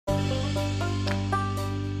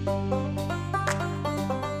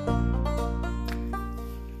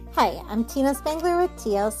I'm Tina Spangler with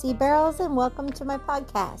TLC Barrels, and welcome to my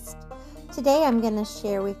podcast. Today I'm going to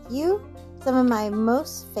share with you some of my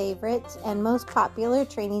most favorite and most popular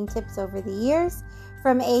training tips over the years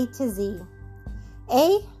from A to Z.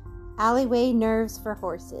 A, alleyway nerves for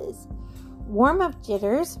horses. Warm up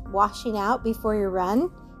jitters, washing out before your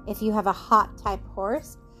run. If you have a hot type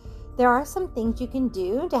horse, there are some things you can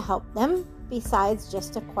do to help them besides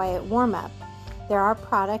just a quiet warm up. There are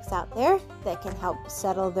products out there that can help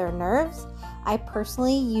settle their nerves. I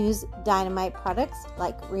personally use Dynamite products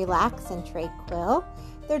like Relax and Tranquil.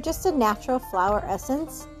 They're just a natural flower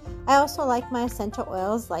essence. I also like my essential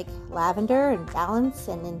oils like Lavender and Balance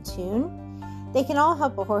and In Tune. They can all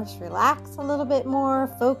help a horse relax a little bit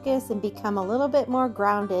more, focus, and become a little bit more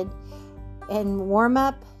grounded in warm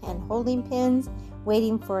up and holding pins,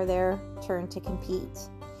 waiting for their turn to compete.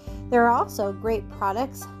 There are also great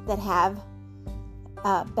products that have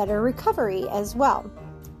better recovery as well.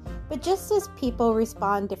 But just as people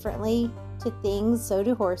respond differently to things, so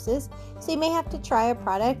do horses. So you may have to try a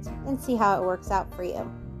product and see how it works out for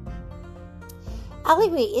you.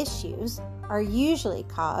 Alleyway issues are usually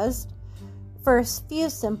caused for a few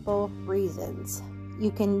simple reasons. You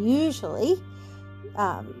can usually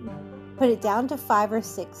put it down to 5 or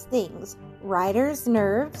 6 things: rider's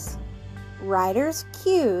nerves, rider's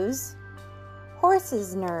cues,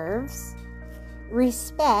 horse's nerves,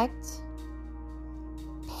 respect,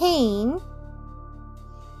 pain,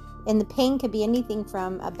 and the pain could be anything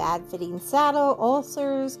from a bad fitting saddle,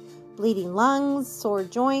 ulcers, bleeding lungs, sore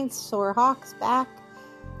joints, sore hocks, back,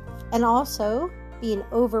 and also being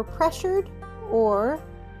overpressured or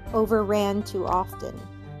overran too often.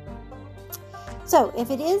 So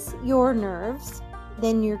if it is your nerves,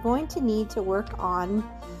 then you're going to need to work on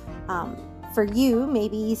for you,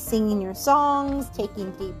 maybe singing your songs,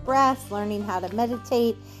 taking deep breaths, learning how to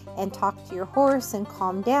meditate and talk to your horse and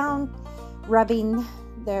calm down, rubbing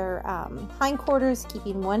their hindquarters,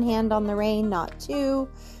 keeping one hand on the rein, not two.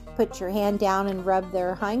 Put your hand down and rub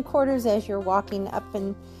their hindquarters as you're walking up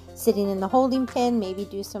and sitting in the holding pen. Maybe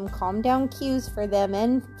do some calm down cues for them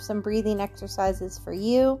and some breathing exercises for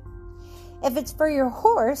you. If it's for your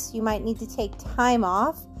horse, you might need to take time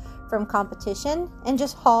off from competition and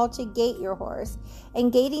just haul to gate your horse. And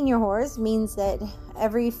gating your horse means that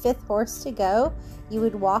every 5th horse to go, you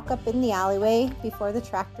would walk up in the alleyway before the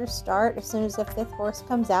tractors start as soon as the 5th horse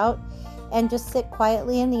comes out, and just sit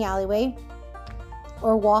quietly in the alleyway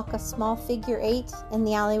or walk a small figure 8 in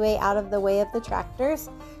the alleyway out of the way of the tractors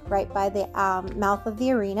right by the mouth of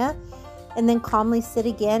the arena, and then calmly sit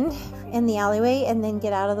again in the alleyway and then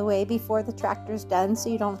get out of the way before the tractor's done so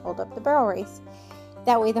you don't hold up the barrel race.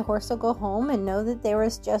 That way the horse will go home and know that there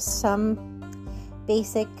was just some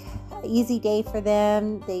basic easy day for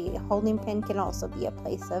them. The holding pen can also be a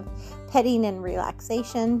place of petting and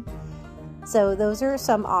relaxation. So those are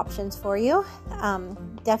some options for you.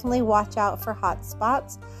 Definitely watch out for hot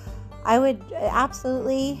spots. I would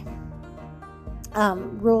absolutely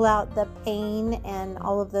rule out the pain and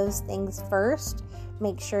all of those things first.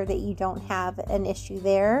 Make sure that you don't have an issue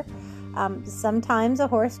there. Sometimes a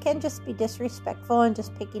horse can just be disrespectful and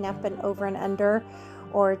just picking up an over and under,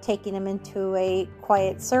 or taking them into a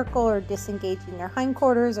quiet circle, or disengaging their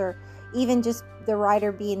hindquarters, or even just the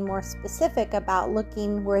rider being more specific about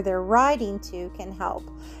looking where they're riding to can help.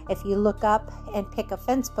 If you look up and pick a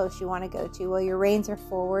fence post you want to go to, well, your reins are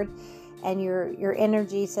forward and your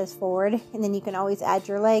energy says forward, and then you can always add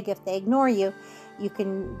your leg if they ignore you. You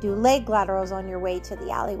can do leg laterals on your way to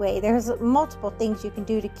the alleyway. There's multiple things you can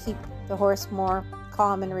do to keep the horse more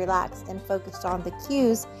calm and relaxed and focused on the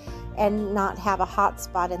cues and not have a hot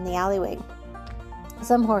spot in the alleyway.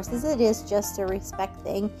 Some horses, it is just a respect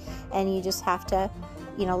thing, and you just have to,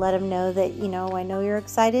 let them know that, I know you're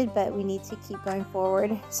excited, but we need to keep going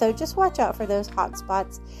forward. So just watch out for those hot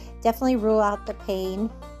spots. Definitely rule out the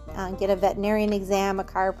pain. Get a veterinarian exam, a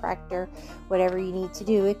chiropractor, whatever you need to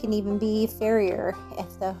do. It can even be farrier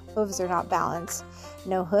if the hooves are not balanced.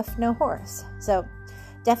 No hoof, no horse. So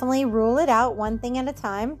definitely rule it out one thing at a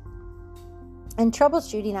time. And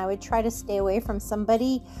troubleshooting, I would try to stay away from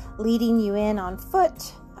somebody leading you in on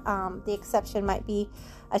foot. The exception might be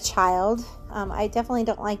a child. I definitely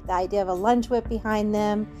don't like the idea of a lunge whip behind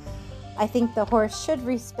them. I think the horse should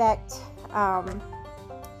respect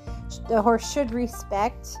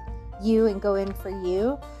you and go in for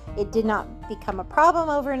you. It did not become a problem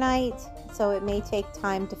overnight, so it may take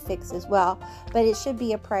time to fix as well. But it should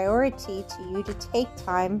be a priority to you to take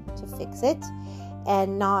time to fix it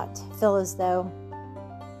and not feel as though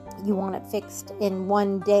you want it fixed in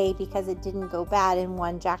one day because it didn't go bad in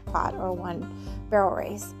one jackpot or one barrel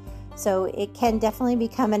race. So it can definitely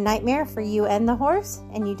become a nightmare for you and the horse,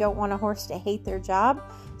 and you don't want a horse to hate their job.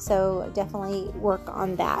 So definitely work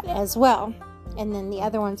on that as well. And then the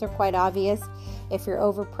other ones are quite obvious. If you're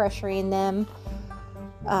over pressuring them,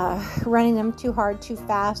 running them too hard, too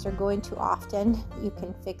fast, or going too often, you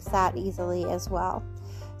can fix that easily as well.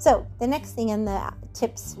 So the next thing in the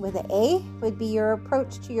tips with the A would be your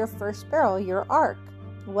approach to your first barrel, your arc.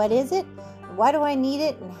 What is it? Why do I need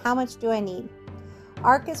it? And how much do I need?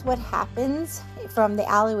 Arc is what happens from the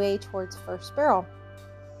alleyway towards first barrel.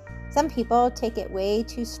 Some people take it way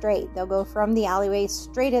too straight. They'll go from the alleyway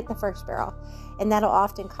straight at the first barrel, and that'll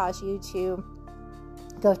often cause you to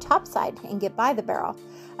go topside and get by the barrel.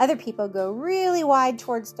 Other people go really wide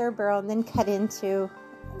towards third barrel and then cut into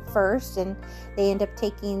first, and they end up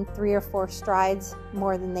taking 3 or 4 strides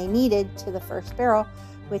more than they needed to the first barrel,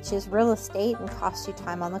 which is real estate and costs you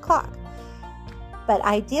time on the clock. But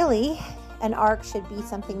ideally, an arc should be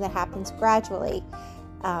something that happens gradually,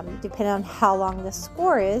 depending on how long the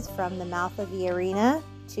score is from the mouth of the arena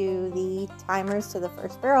to the timers to the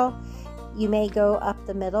first barrel. You may go up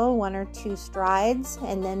the middle 1 or 2 strides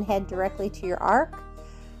and then head directly to your arc,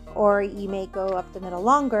 or you may go up the middle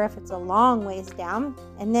longer if it's a long ways down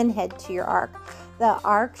and then head to your arc. The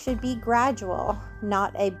arc should be gradual,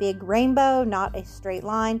 not a big rainbow, not a straight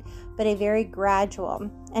line, but a very gradual.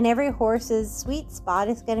 And every horse's sweet spot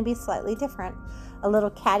is going to be slightly different. A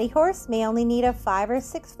little catty horse may only need a 5 or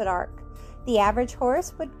 6 foot arc. The average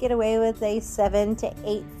horse would get away with a 7 to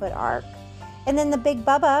 8 foot arc. And then the big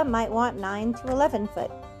bubba might want 9 to 11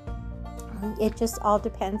 foot. It just all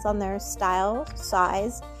depends on their style,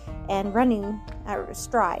 size, and running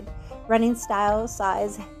stride. Running style,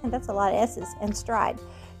 size, and that's a lot of S's, and stride.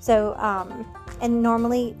 So, and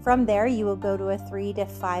normally from there you will go to a 3 to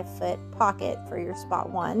 5 foot pocket for your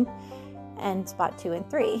spot 1 and spot 2 and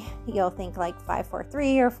 3. You'll think like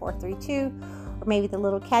 5-4-3 or 4-3-2, or maybe the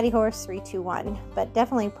little catty horse 3-2-1. But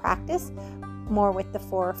definitely practice more with the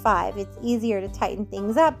 4 or 5. It's easier to tighten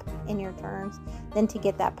things up in your turns than to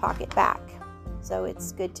get that pocket back. So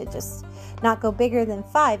it's good to just not go bigger than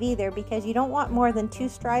 5 either, because you don't want more than 2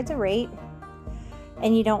 strides a rate,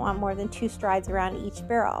 and you don't want more than 2 strides around each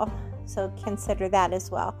barrel. So consider that as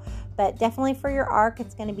well. But definitely for your arc,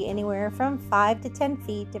 it's going to be anywhere from 5 to 10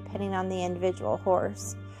 feet depending on the individual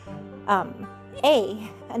horse.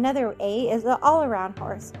 Another A is an all-around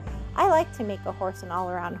horse. I like to make a horse an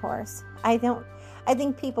all-around horse. I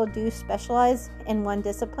think people do specialize in one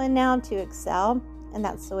discipline now to excel, and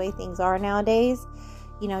that's the way things are nowadays.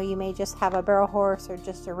 You know, you may just have a barrel horse, or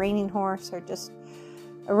just a reining horse, or just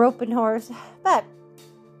a roping horse. But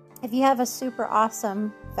if you have a super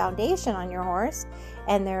awesome foundation on your horse,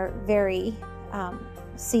 and they're very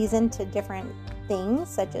seasoned to different things,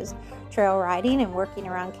 such as trail riding and working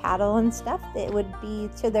around cattle and stuff, it would be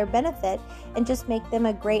to their benefit and just make them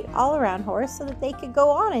a great all-around horse, so that they could go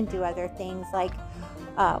on and do other things like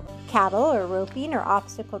cattle or roping or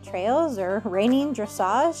obstacle trails or reining,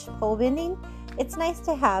 dressage, pole bending. It's nice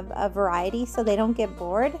to have a variety so they don't get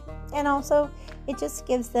bored, and also it just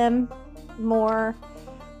gives them more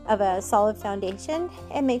of a solid foundation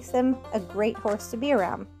and makes them a great horse to be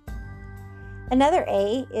around. Another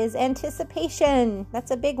A is anticipation.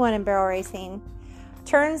 That's a big one in barrel racing.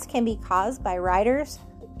 Turns can be caused by riders.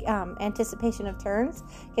 Anticipation of turns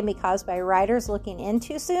can be caused by riders looking in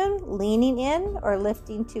too soon, leaning in, or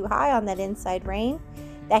lifting too high on that inside rein.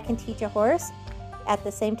 That can teach a horse at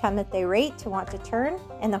the same time that they rate to want to turn,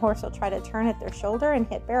 and the horse will try to turn at their shoulder and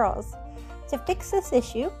hit barrels. To fix this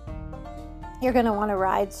issue, you're going to want to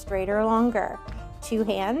ride straighter or longer. 2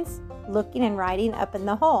 hands, looking and riding up in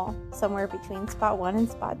the hole, somewhere between spot 1 and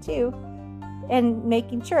spot 2, and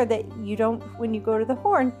making sure that you don't, when you go to the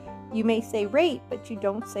horn, you may say rate, but you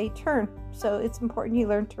don't say turn. So it's important you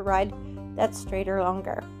learn to ride that straighter or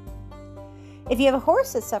longer. If you have a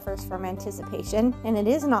horse that suffers from anticipation, and it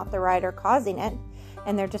is not the rider causing it,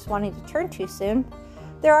 and they're just wanting to turn too soon,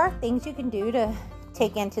 there are things you can do to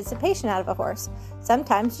take anticipation out of a horse.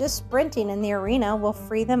 Sometimes just sprinting in the arena will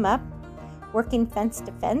free them up. Working fence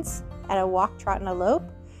to fence at a walk, trot, and a lope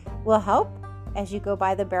will help as you go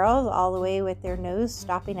by the barrels all the way with their nose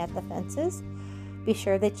stopping at the fences. Be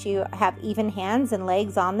sure that you have even hands and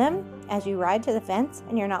legs on them as you ride to the fence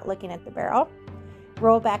and you're not looking at the barrel.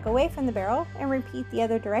 Roll back away from the barrel and repeat the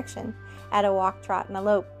other direction at a walk, trot, and a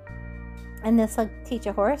lope. And this will teach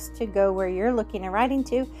a horse to go where you're looking and riding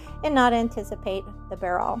to and not anticipate the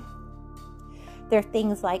barrel. There are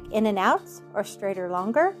things like in and outs or straighter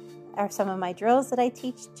longer are some of my drills that I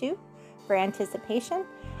teach too for anticipation,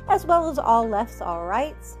 as well as all lefts, all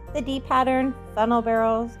rights, the D pattern, funnel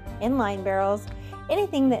barrels, inline barrels,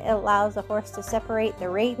 anything that allows a horse to separate the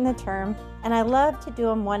rate and the turn, and I love to do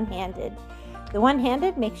them one-handed. The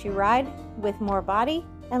one-handed makes you ride with more body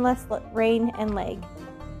and less rein and leg.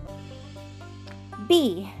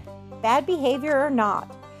 B, bad behavior or not.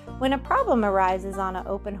 When a problem arises on an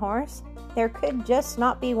open horse, there could just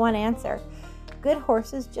not be one answer. Good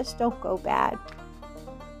horses just don't go bad.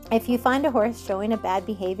 If you find a horse showing a bad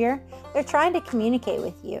behavior, they're trying to communicate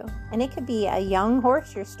with you. And it could be a young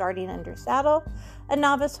horse you're starting under saddle, a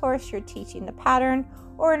novice horse you're teaching the pattern,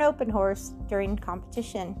 or an open horse during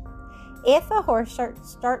competition. If a horse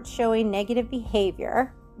starts showing negative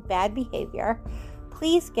behavior, bad behavior,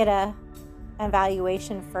 please get an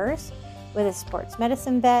evaluation first with a sports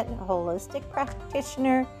medicine vet, a holistic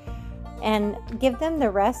practitioner, and give them the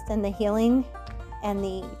rest and the healing and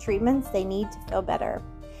the treatments they need to feel better.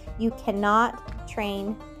 You cannot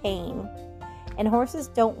train pain. And horses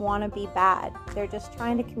don't want to be bad. They're just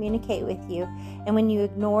trying to communicate with you. And when you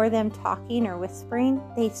ignore them talking or whispering,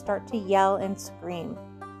 they start to yell and scream.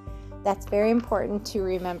 That's very important to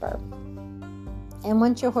remember. And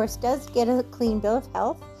once your horse does get a clean bill of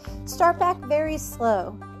health, start back very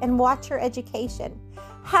slow and watch your education.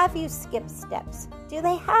 Have you skipped steps? Do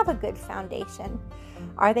they have a good foundation?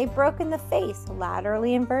 Are they broken the face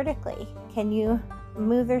laterally and vertically? Can you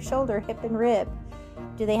move their shoulder, hip, and rib?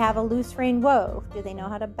 Do they have a loose rein whoa? Do they know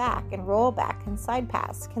how to back and roll back and side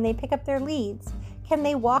pass? Can they pick up their leads? Can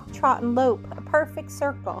they walk, trot, and lope? A perfect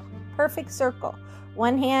circle. Perfect circle.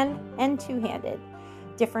 One hand and two-handed.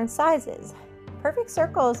 Different sizes. Perfect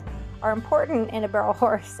circles are important in a barrel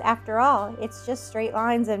horse. After all, it's just straight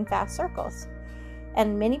lines and fast circles.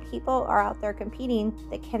 And many people are out there competing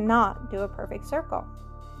that cannot do a perfect circle.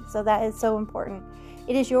 So that is so important.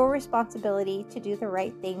 It is your responsibility to do the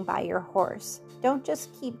right thing by your horse. Don't just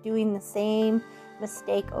keep doing the same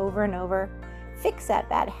mistake over and over. Fix that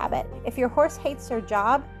bad habit. If your horse hates their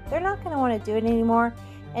job, they're not going to want to do it anymore,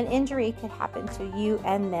 and injury could happen to you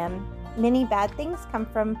and them. Many bad things come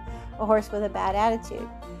from a horse with a bad attitude.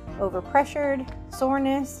 Overpressured,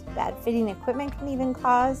 soreness, bad fitting equipment can even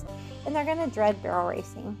cause, and they're going to dread barrel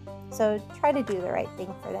racing. So try to do the right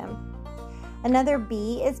thing for them. Another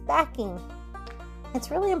B is backing. It's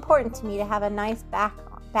really important to me to have a nice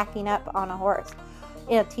backing up on a horse.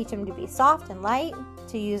 It'll teach them to be soft and light,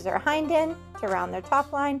 to use their hind end, to round their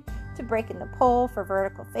top line, to break in the pole for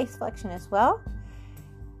vertical face flexion as well.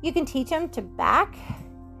 You can teach them to back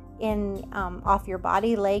in off your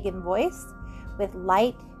body, leg, and voice with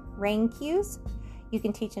light rein cues. You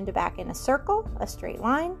can teach them to back in a circle, a straight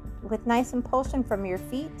line, with nice impulsion from your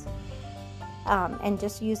feet, and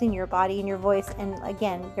just using your body and your voice. And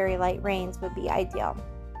again, very light reins would be ideal.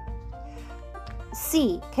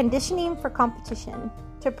 C, conditioning for competition.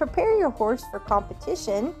 To prepare your horse for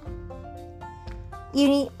competition,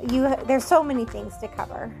 there's so many things to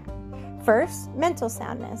cover. First, mental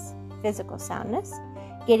soundness, physical soundness,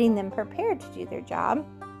 getting them prepared to do their job,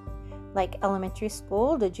 like elementary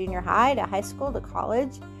school to junior high to high school to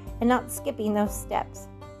college, and not skipping those steps.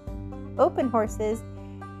 Open horses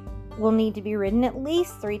will need to be ridden at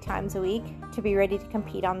least 3 times a week to be ready to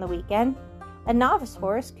compete on the weekend. A novice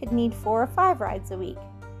horse could need 4 or 5 rides a week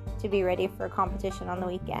to be ready for a competition on the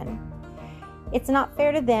weekend. It's not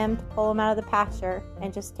fair to them to pull them out of the pasture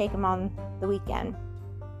and just take them on the weekend.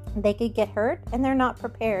 They could get hurt and they're not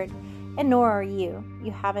prepared, and nor are you.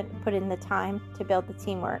 You haven't put in the time to build the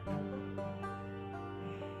teamwork.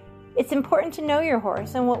 It's important to know your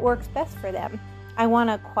horse and what works best for them. I want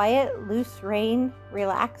a quiet, loose rein,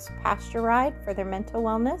 relaxed pasture ride for their mental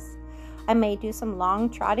wellness. I may do some long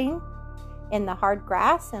trotting in the hard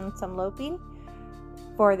grass and some loping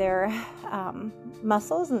for their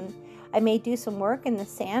muscles, and I may do some work in the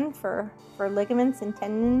sand for ligaments and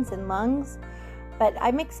tendons and lungs. But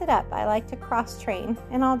I mix it up. I like to cross-train,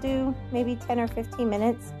 and I'll do maybe 10 or 15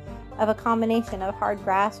 minutes of a combination of hard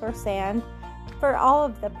grass or sand for all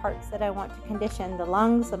of the parts that I want to condition: the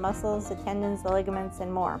lungs, the muscles, the tendons, the ligaments,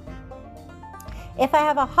 and more. If I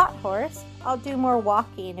have a hot horse, I'll do more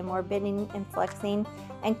walking and more bending and flexing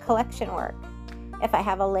and collection work. If I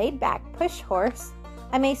have a laid-back push horse,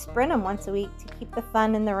 I may sprint them once a week to keep the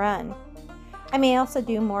fun in the run. I may also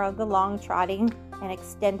do more of the long trotting and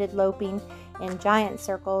extended loping in giant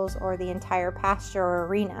circles or the entire pasture or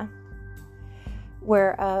arena.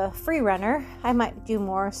 Where a free runner, I might do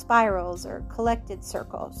more spirals or collected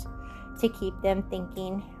circles to keep them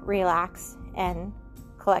thinking, relax, and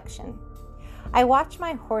collection. I watch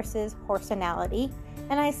my horse's horsenality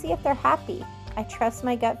and I see if they're happy. I trust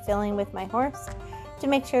my gut feeling with my horse to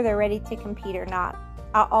make sure they're ready to compete or not.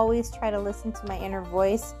 I'll always try to listen to my inner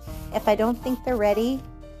voice. If I don't think they're ready,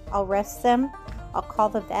 I'll rest them, I'll call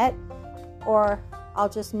the vet, or I'll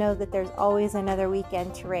just know that there's always another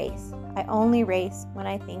weekend to race. I only race when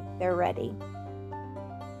I think they're ready.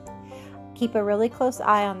 Keep a really close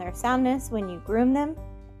eye on their soundness when you groom them,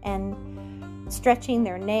 and stretching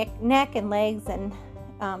their neck and legs, and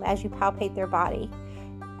as you palpate their body.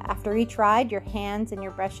 After each ride, your hands and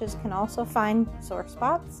your brushes can also find sore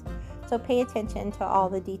spots, so pay attention to all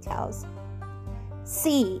the details.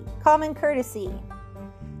 C, common courtesy.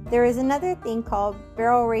 There is another thing called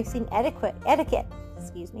barrel racing etiquette.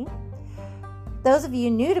 Those of you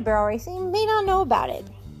new to barrel racing may not know about it.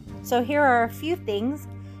 So here are a few things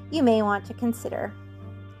you may want to consider.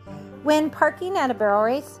 When parking at a barrel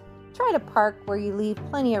race, try to park where you leave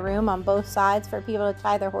plenty of room on both sides for people to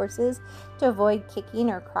tie their horses to avoid kicking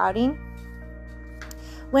or crowding.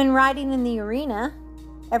 When riding in the arena,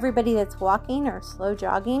 everybody that's walking or slow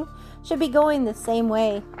jogging should be going the same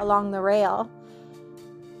way along the rail.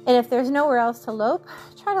 And if there's nowhere else to lope,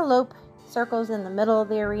 try to lope circles in the middle of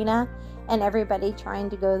the arena, and everybody trying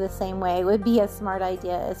to go the same way would be a smart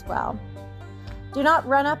idea as well. Do not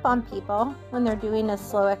run up on people when they're doing a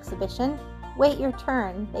slow exhibition. Wait your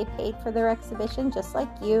turn. They paid for their exhibition just like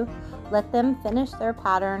you. Let them finish their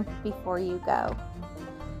pattern before you go.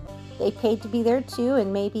 They paid to be there too,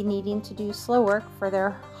 and may be needing to do slow work for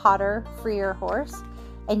their hotter, freer horse,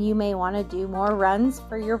 and you may want to do more runs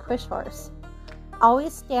for your push horse.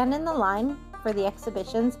 Always stand in the line for the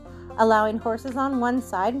exhibitions, allowing horses on one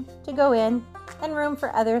side to go in and room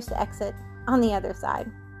for others to exit on the other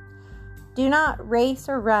side. Do not race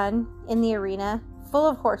or run in the arena full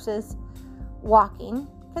of horses walking,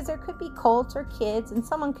 because there could be colts or kids and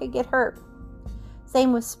someone could get hurt.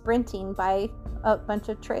 Same with sprinting by a bunch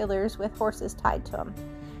of trailers with horses tied to them.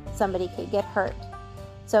 Somebody could get hurt.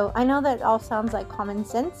 So I know that all sounds like common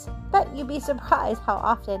sense, but you'd be surprised how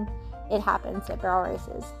often it happens at barrel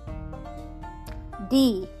races.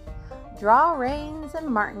 D, draw reins and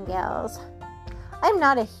martingales. I'm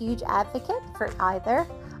not a huge advocate for either.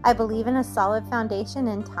 I believe in a solid foundation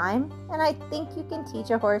and time, and I think you can teach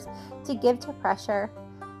a horse to give to pressure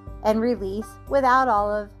and release without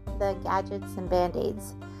all of the gadgets and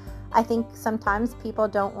band-aids. I think sometimes people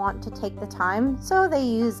don't want to take the time, so they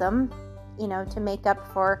use them, to make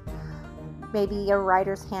up for maybe a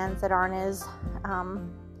rider's hands that aren't as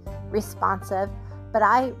responsive. But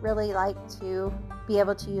I really like to be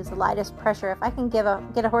able to use the lightest pressure. If I can get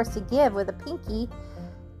a horse to give with a pinky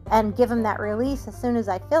and give him that release as soon as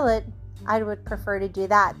I feel it, I would prefer to do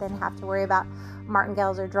that than have to worry about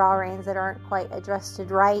martingales or draw reins that aren't quite adjusted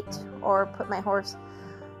right, or put my horse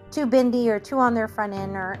too bendy or too on their front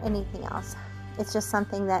end or anything else. It's just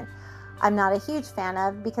something that I'm not a huge fan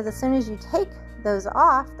of, because as soon as you take those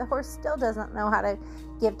off, the horse still doesn't know how to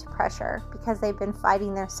give to pressure because they've been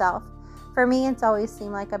fighting theirself. For me, it's always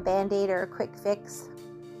seemed like a band-aid or a quick fix.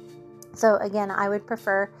 So again, I would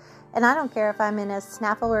prefer, and I don't care if I'm in a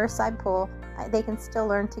snaffle or a side pull, they can still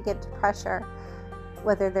learn to give to pressure.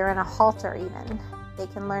 Whether they're in a halter even, they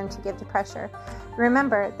can learn to give to pressure.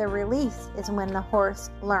 Remember, the release is when the horse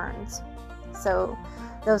learns. So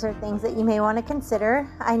those are things that you may want to consider.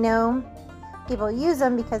 I know people use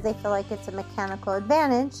them because they feel like it's a mechanical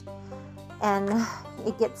advantage, and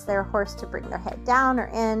it gets their horse to bring their head down or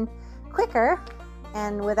in quicker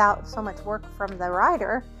and without so much work from the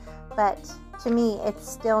rider. But to me, it's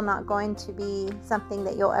still not going to be something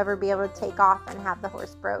that you'll ever be able to take off and have the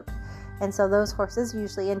horse broke. And so those horses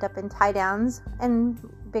usually end up in tie downs and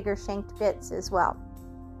bigger shanked bits as well.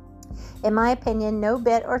 In my opinion, no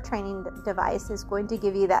bit or training device is going to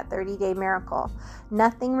give you that 30-day miracle.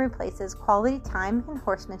 Nothing replaces quality time and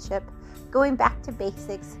horsemanship, going back to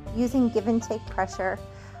basics, using give and take pressure.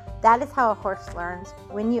 That is how a horse learns,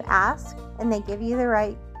 when you ask and they give you the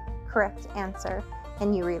right, correct answer,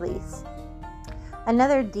 and you release.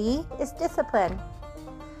 Another D is discipline.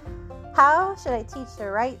 How should I teach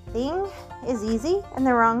the right thing is easy and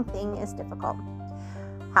the wrong thing is difficult.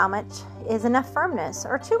 How much is enough firmness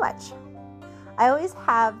or too much? I always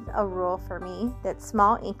have a rule for me that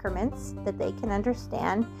small increments that they can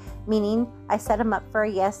understand, meaning I set them up for a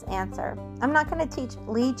yes answer. I'm not going to teach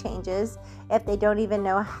lead changes if they don't even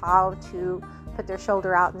know how to put their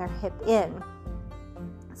shoulder out and their hip in.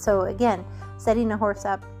 So again, setting a horse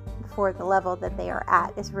up for the level that they are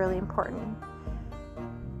at is really important.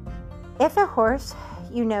 If a horse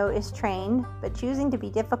is trained but choosing to be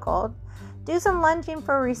difficult, do some lunging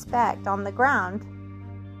for respect on the ground,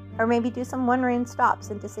 or maybe do some one-rein stops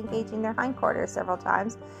and disengaging their hindquarters several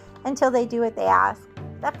times until they do what they ask.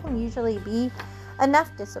 That can usually be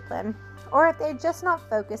enough discipline. Or if they're just not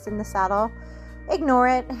focused in the saddle, ignore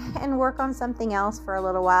it and work on something else for a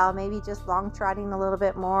little while, maybe just long trotting a little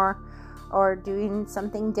bit more, or doing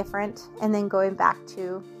something different and then going back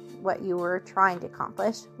to what you were trying to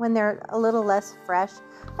accomplish when they're a little less fresh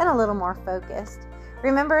and a little more focused.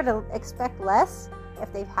 Remember to expect less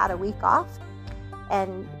if they've had a week off,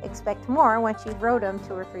 and expect more once you've rode them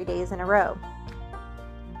 2 or 3 days in a row.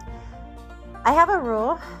 I have a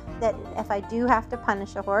rule that if I do have to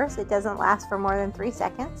punish a horse, it doesn't last for more than 3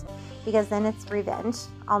 seconds, because then it's revenge.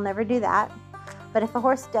 I'll never do that. But if a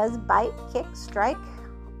horse does bite, kick, strike,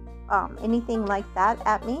 anything like that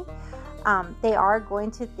at me, they are going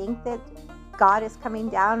to think that God is coming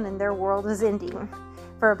down and their world is ending.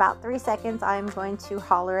 For about 3 seconds, I'm going to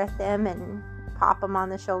holler at them and pop them on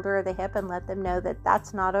the shoulder or the hip and let them know that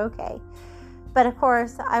that's not okay. But of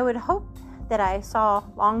course, I would hope that I saw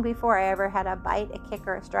long before I ever had a bite, a kick,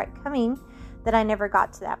 or a strike coming, that I never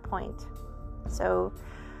got to that point. So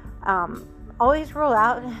always rule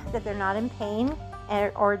out that they're not in pain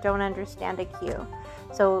or don't understand a cue.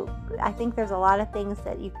 So I think there's a lot of things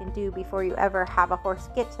that you can do before you ever have a horse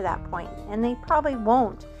get to that point. And they probably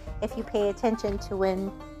won't if you pay attention to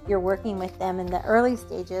when you're working with them in the early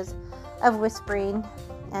stages of whispering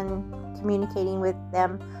and communicating with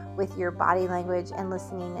them with your body language and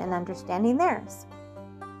listening and understanding theirs.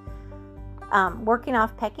 Working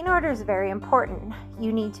off pecking order is very important.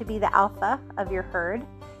 You need to be the alpha of your herd,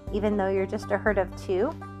 even though you're just a herd of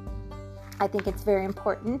 2. I think it's very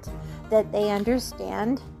important that they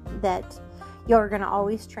understand that you're going to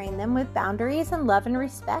always train them with boundaries and love and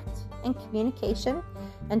respect and communication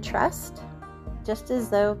and trust, just as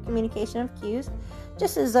though communication of cues,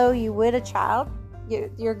 just as though you would a child.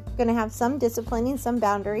 You're going to have some disciplining, some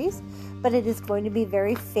boundaries, but it is going to be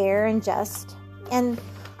very fair and just. And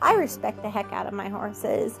I respect the heck out of my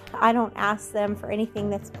horses. I don't ask them for anything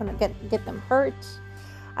that's going to get them hurt.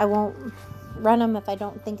 I won't run them if I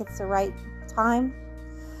don't think it's the right time.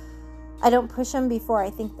 I don't push them before I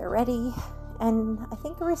think they're ready. And I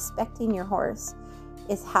think respecting your horse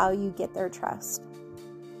is how you get their trust.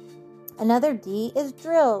 Another D is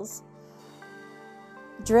drills.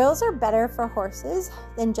 Drills are better for horses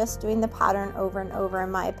than just doing the pattern over and over,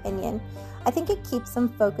 in my opinion. I think it keeps them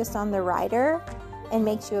focused on the rider and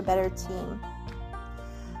makes you a better team.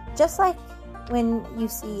 Just like when you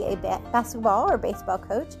see a basketball or baseball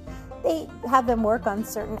coach, they have them work on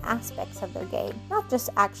certain aspects of their game, not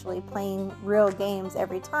just actually playing real games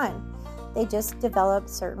every time. They just develop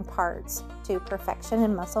certain parts to perfection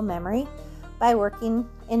and muscle memory by working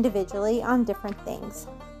individually on different things.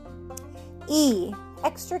 E,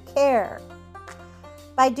 extra care.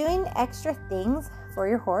 By doing extra things for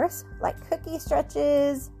your horse, like cookie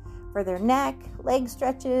stretches for their neck, leg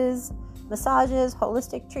stretches, massages,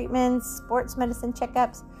 holistic treatments, sports medicine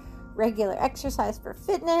checkups, regular exercise for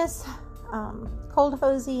fitness, cold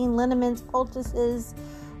hosing, liniments, poultices,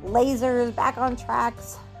 lasers, back on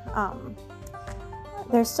tracks.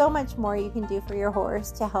 There's so much more you can do for your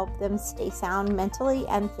horse to help them stay sound mentally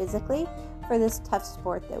and physically for this tough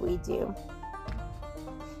sport that we do.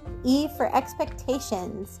 E for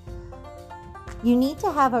expectations. You need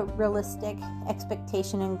to have a realistic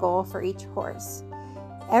expectation and goal for each horse.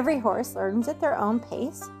 Every horse learns at their own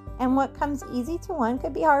pace, and what comes easy to one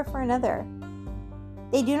could be hard for another.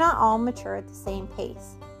 They do not all mature at the same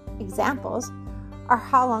pace. Examples are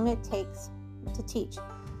how long it takes to teach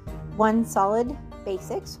one solid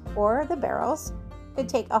basics, or the barrels could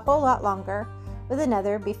take a whole lot longer with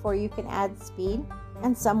another before you can add speed,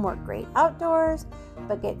 and some work great outdoors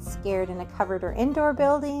but get scared in a covered or indoor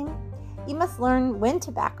building. You must learn when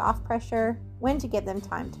to back off pressure, when to give them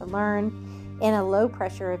time to learn in a low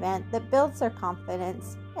pressure event that builds their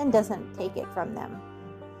confidence and doesn't take it from them.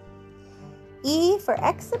 E for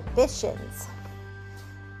exhibitions.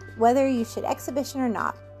 Whether you should exhibition or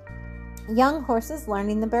not. Young horses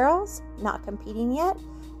learning the barrels, not competing yet?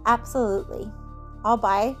 Absolutely. I'll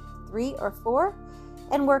buy 3 or 4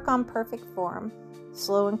 and work on perfect form,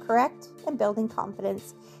 slow and correct, and building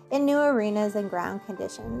confidence in new arenas and ground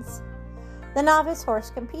conditions. The novice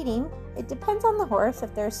horse competing, it depends on the horse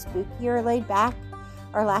if they're spooky or laid back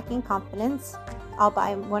or lacking confidence. I'll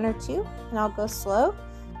buy 1 or 2 and I'll go slow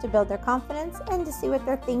to build their confidence and to see what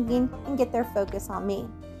they're thinking and get their focus on me.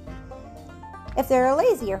 If they're a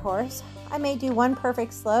lazier horse, I may do 1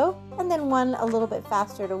 perfect slow and then 1 a little bit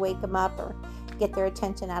faster to wake them up or get their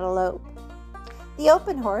attention at a lope. The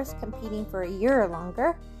open horse competing for a year or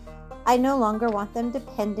longer, I no longer want them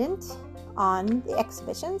dependent on the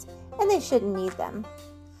exhibitions, and they shouldn't need them.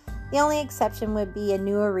 The only exception would be a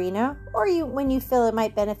new arena, or when you feel it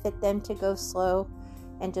might benefit them to go slow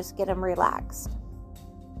and just get them relaxed.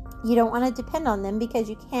 You don't want to depend on them because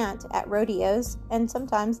you can't at rodeos and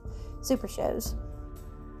sometimes super shows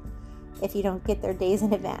if you don't get their days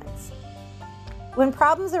in advance. When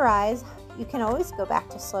problems arise, you can always go back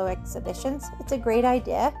to slow exhibitions. It's a great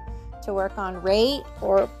idea to work on rate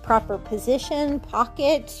or proper position,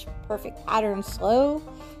 pocket, perfect pattern slow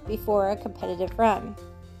before a competitive run,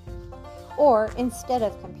 or instead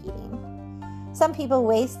of competing. Some people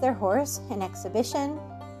waste their horse in exhibition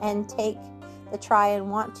and take the try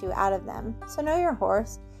and want to out of them. So know your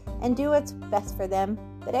horse and do what's best for them.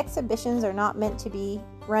 But exhibitions are not meant to be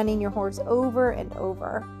running your horse over and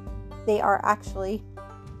over. They are actually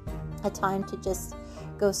a time to just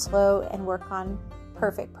go slow and work on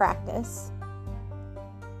perfect practice.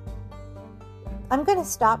 I'm going to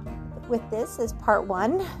stop with this as part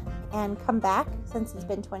 1 and come back, since it's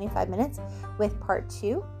been 25 minutes, with part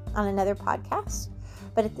 2 on another podcast.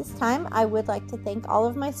 But at this time, I would like to thank all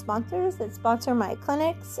of my sponsors that sponsor my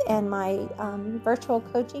clinics and my virtual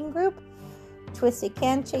coaching group: Twisted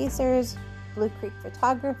Can Chasers, Blue Creek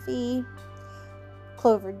Photography,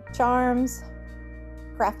 Clover Charms,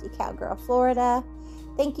 Crafty Cowgirl Florida.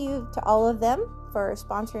 Thank you to all of them for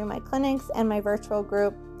sponsoring my clinics and my virtual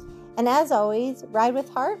group. And as always, ride with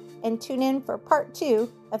heart and tune in for part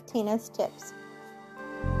 2 of Tina's Tips.